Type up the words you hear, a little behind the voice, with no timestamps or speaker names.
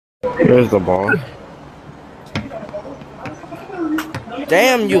Here's the ball.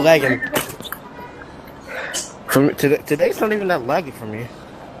 Damn, you lagging. Today's not even that laggy for me.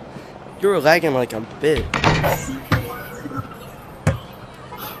 You're lagging like a bit.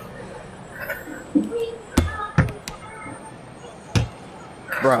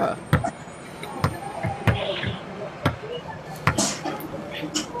 Bruh.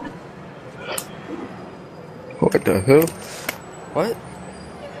 What the hell? What?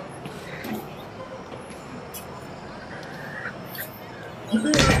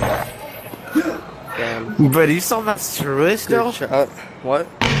 Damn. But you saw that switch though? What?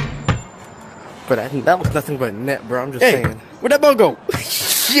 But that was nothing but net, bro. I'm just Hey, saying. where'd that ball go?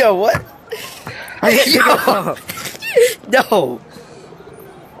 Yo, what? Yo. No.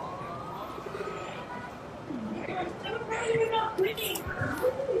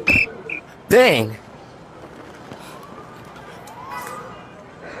 Dang.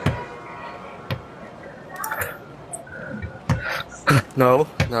 No.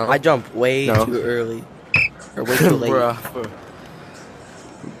 I jumped way too early. Or way too late. Bruh.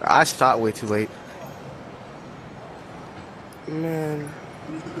 I shot way too late. Man.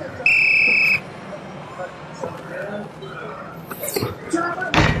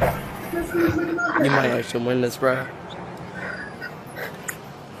 You might actually win this, bro.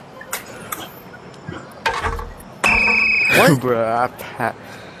 What? Bruh, I pat.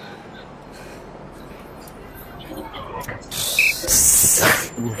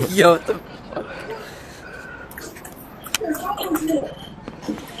 Yo, what the fuck?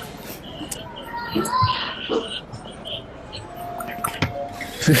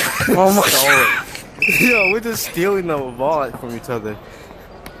 Oh my god. Yo, we're just stealing the ball from each other.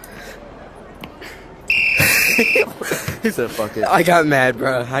 He said, fuck it. I got mad,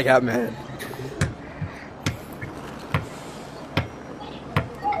 bro. I got mad.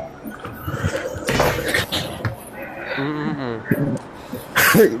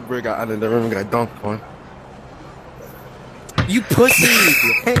 Bro got out of the room and got dunked on. You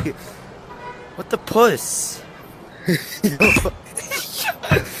pussy! What the puss?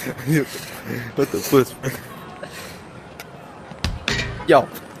 What the puss? Yo.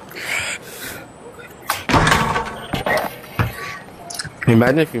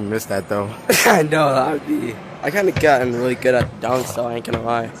 Imagine if you missed that though. I know, that would be... I kinda gotten really good at dunks though, I ain't gonna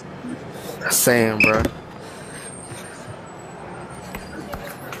lie. Same, bro.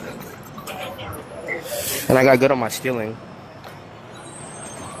 And I got good on my stealing.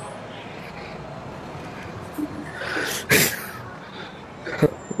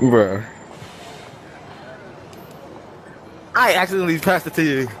 Bruh. I accidentally passed it to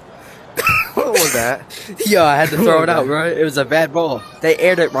you. What was that? Yo, I had to throw it out, bro. It was a bad ball. They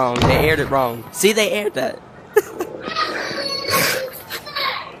aired it wrong. See, they aired that.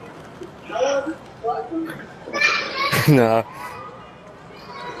 No.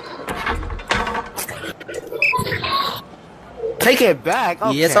 Take it back.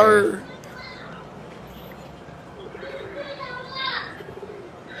 Okay. Yes, sir.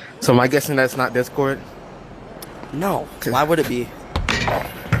 So am I guessing that's not Discord? No. Why would it be?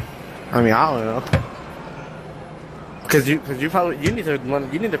 I mean, I don't know. Cause you probably you need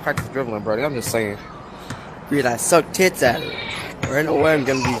to practice dribbling, bro. I'm just saying. Dude, I suck tits at it. There ain't no way I'm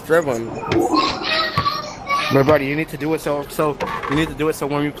gonna be dribbling. But brother, you need to do it so you need to do it so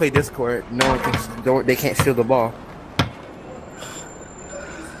when we play Discord, no one can they can't steal the ball.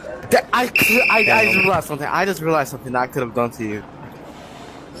 I just realized something. I just realized something that I could have done to you.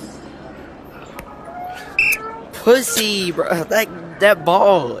 Pussy, bro. That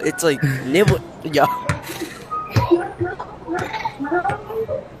ball. It's like nibble. Yo.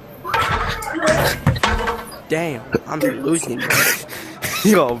 Damn, I'm losing. Bro.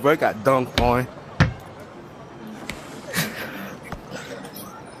 Yo, bro got dunked on.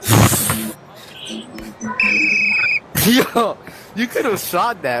 Yo, you could have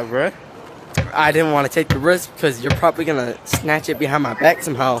shot that, bro. I didn't want to take the risk because you're probably gonna snatch it behind my back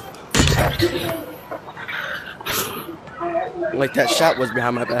somehow. Like that shot was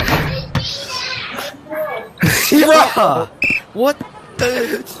behind my back. Bruh! What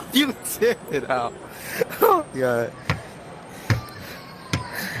the? You tipped it out. Oh, God.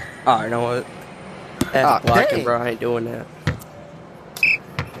 Alright, you know what? That's blocking, bro. I ain't doing that.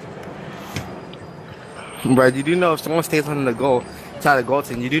 Bro, you do know if someone stays on the goal, inside the goal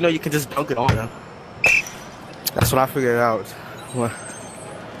team, you do know you can just dunk it on them. That's what I figured out. What?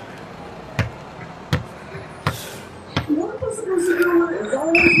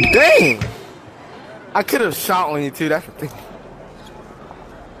 Dang! I could have shot on you too, that's the thing.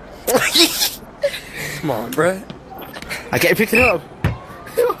 Come on, bro. I can't pick it up.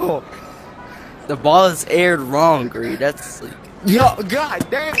 Yo, The ball is aired wrong, Greed. That's like. yo, god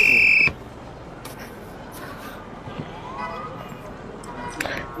damn.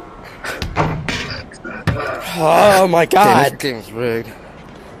 Oh my Damn, this god. game's rigged.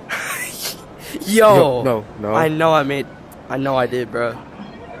 Yo. No. I know I did, bro.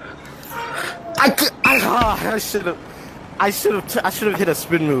 I should have hit a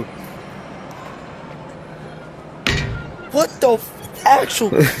spin move. What the actual?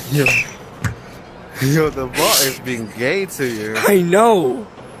 Yo, the ball is being gay to you. I know.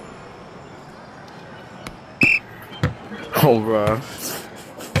 Oh, bro.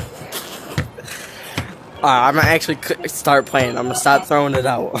 Alright, I'm gonna actually start playing. I'm gonna stop throwing it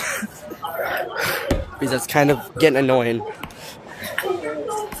out. Because that's kind of getting annoying.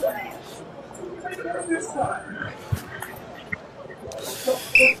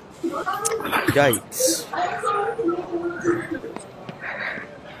 Yikes.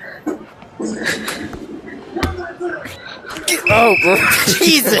 Oh, bro.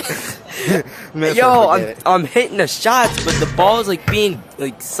 Jesus. Man, Yo, I'm hitting the shots, but the ball's like being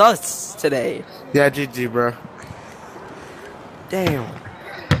like sus today. Yeah, GG, bro. Damn.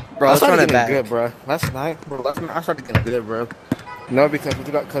 Bro, I let's run started it getting back. good, bro. Last night, I started getting good, bro. No, because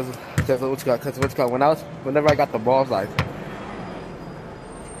whenever I got the balls, like,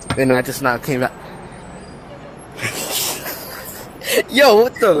 and I just not came back. Yo,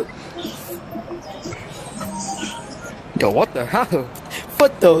 what the? Yo, what the hell?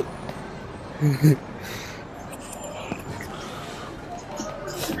 What the?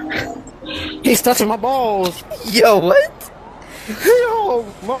 He's touching my balls. Yo, what? Yo,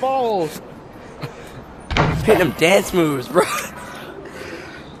 my balls. Hitting them dance moves, bro.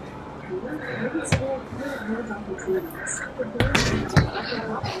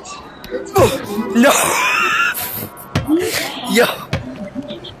 No. Yo.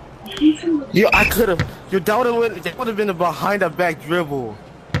 Yo, I could have. Yo, that would have been a behind the back dribble.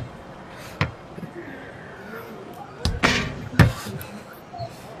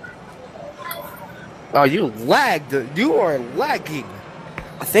 Oh, you lagged. You are lagging.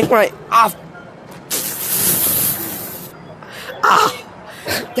 I think when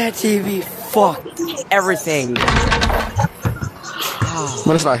that TV fucked everything. I'm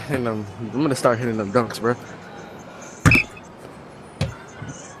gonna start hitting them. I'm gonna start hitting them dunks, bro.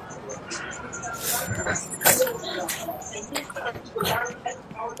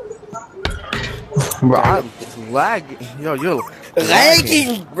 Bro, I'm lagging. Yo, you're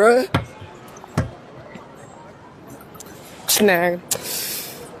Lagging, bro. Snag.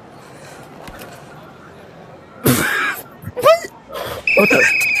 What the?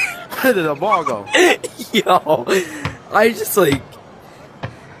 Where did the ball go? Yo, I just like.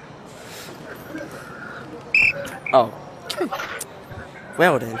 Oh.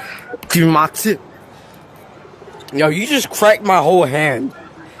 Well then. Give me my tip. Yo, you just cracked my whole hand.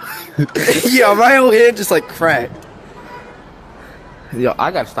 Yo, my whole hand just like cracked. Yo,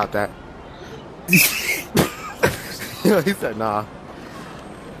 I gotta stop that. Yo, he said nah.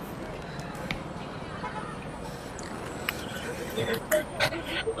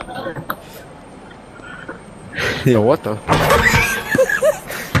 Yo, what the?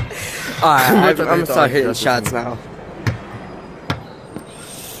 Alright, I'm gonna start hitting shots now.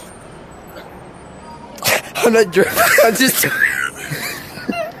 I'm not driving. I'm just. I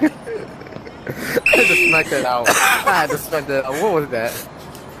had to smack that out. I had to smack that out. What was that?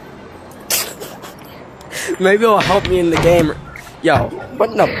 Maybe it'll help me in the game. Yo, what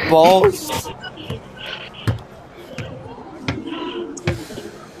in the balls?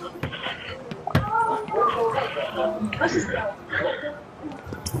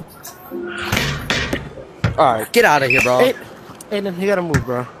 Alright, get out of here, bro. Hey, then you gotta move,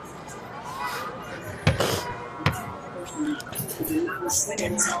 bro.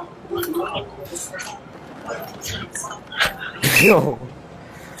 Yo,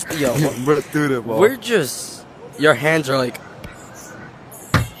 Yo, bro, through the ball. we're just. Your hands are like.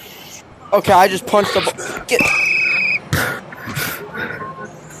 Okay, I just punched the ball. Get.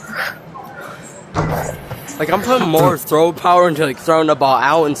 Like, I'm putting more throw power into like throwing the ball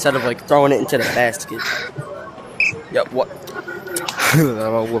out instead of like throwing it into the basket. Yep, what? I'm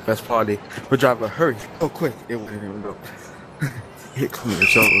gonna whoop ass party. We're driving, hurry. Oh, quick. It wouldn't even go. Hit clean your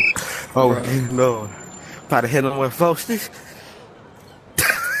shoulders. Oh, no. About to hit him with Faustus.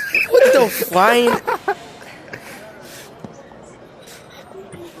 What the flying?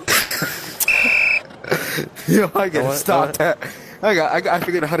 Yo, I gotta What? stop What? that. I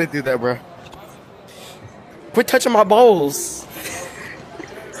figured out how to do that, bro. Quit touching my balls.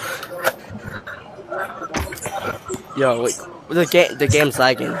 Yo, The game's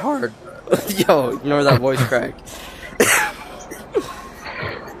lagging hard. Yo, ignore that voice crack.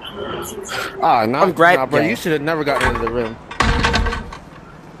 Ah, nah, I'm great, bro. yeah. You should have never gotten into the rim.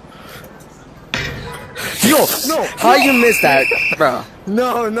 Yo, no. How you missed that, bro?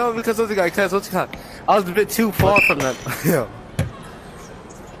 No, because what's the guy? I was a bit too far from that. Yo.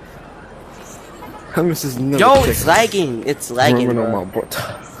 I miss this never Yo, kick. it's lagging. It's lagging, Rubbing on bro. my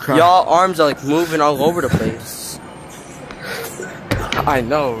butt. Y'all arms are like moving all over the place. I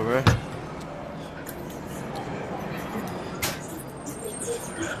know, bro.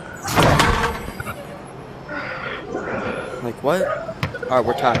 Like what? Alright,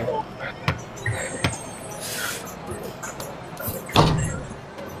 we're tied.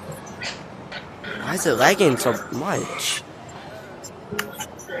 Why is it lagging so much?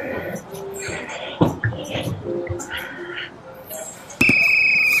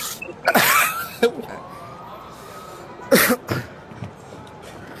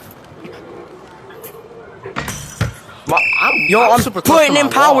 Yo, I'm super close putting to in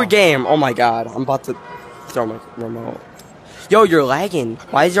my power wall. game. Oh my god, I'm about to throw my remote. Yo, you're lagging.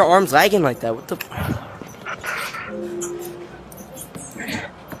 Why is your arms lagging like that? What the?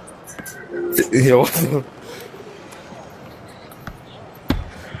 Yo.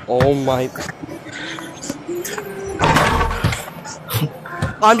 Oh my.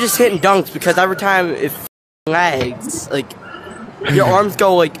 I'm just hitting dunks because every time it lags, like your arms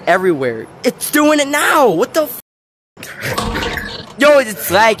go like everywhere. It's doing it now. What the? Yo, it's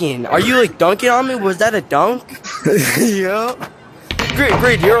lagging. Are you like dunking on me? Was that a dunk? Yo.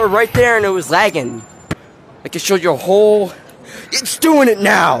 Great, you were right there and it was lagging. Like it showed your whole. It's doing it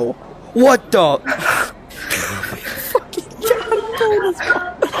now. What the?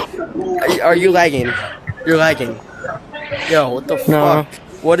 Are you lagging? You're lagging. Yo, what the No. fuck?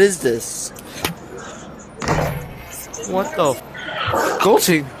 What is this? What the? Go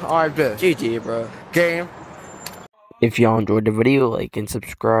team. Alright, bet. GG, bro. Game. If y'all enjoyed the video, like and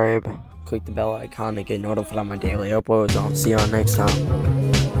subscribe. Click the bell icon to get notified on my daily uploads. I'll see y'all next time.